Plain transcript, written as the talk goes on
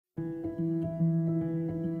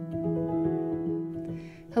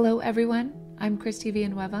Hello everyone, I'm Christy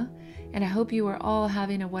Villanueva, and I hope you are all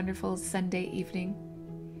having a wonderful Sunday evening.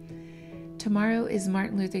 Tomorrow is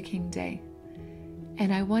Martin Luther King Day,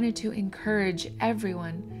 and I wanted to encourage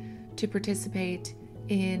everyone to participate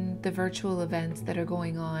in the virtual events that are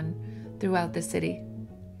going on throughout the city.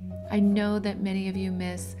 I know that many of you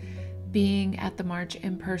miss being at the march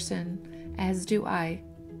in person, as do I.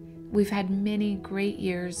 We've had many great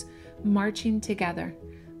years marching together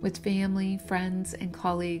with family, friends, and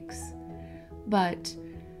colleagues. But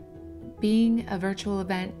being a virtual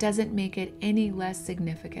event doesn't make it any less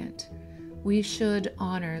significant. We should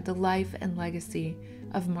honor the life and legacy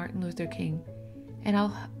of Martin Luther King, and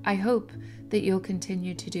I hope that you'll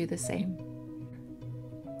continue to do the same.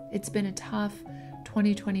 It's been a tough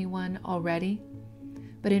 2021 already,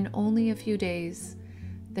 but in only a few days,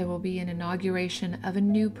 there will be an inauguration of a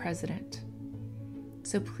new president.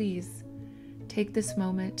 So please, take this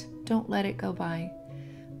moment, don't let it go by.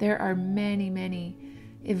 There are many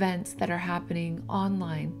events that are happening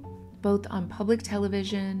online, both on public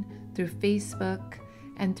television, through Facebook,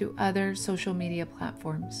 and through other social media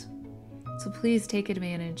platforms. So please take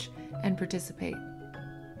advantage and participate.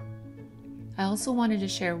 I also wanted to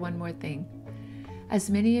share one more thing. As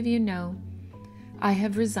many of you know, I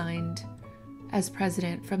have resigned as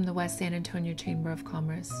president from the West San Antonio Chamber of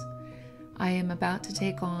Commerce. I am about to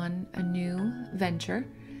take on a new venture,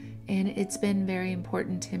 and it's been very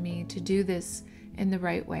important to me to do this in the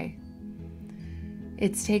right way.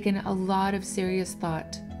 It's taken a lot of serious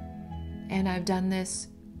thought, and I've done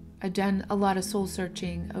a lot of soul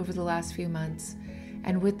searching over the last few months,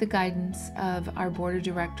 and with the guidance of our board of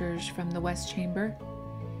directors from the West Chamber,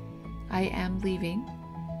 I am leaving,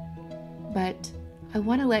 but I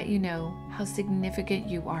want to let you know how significant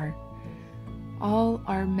you are. All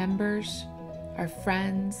our members, our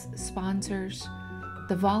friends, sponsors,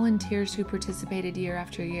 the volunteers who participated year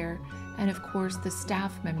after year, and of course the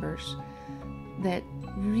staff members that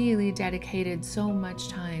really dedicated so much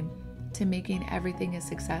time to making everything a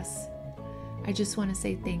success. I just want to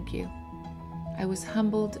say thank you. I was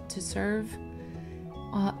humbled to serve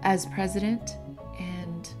as president,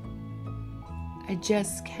 and I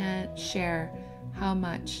just can't share how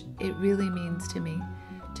much it really means to me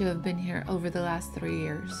to have been here over the last 3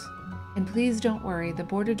 years. And please don't worry, the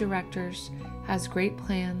board of directors has great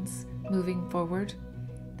plans moving forward.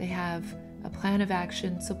 They have a plan of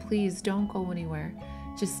action, so please don't go anywhere.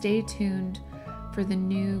 Just stay tuned for the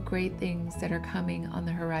new great things that are coming on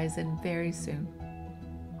the horizon very soon.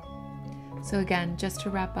 So again, just to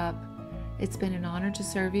wrap up, it's been an honor to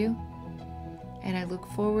serve you, and I look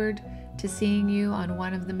forward to seeing you on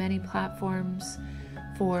one of the many platforms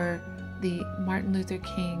for the Martin Luther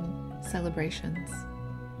King celebrations.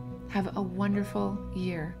 Have a wonderful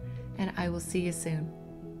year, and I will see you soon.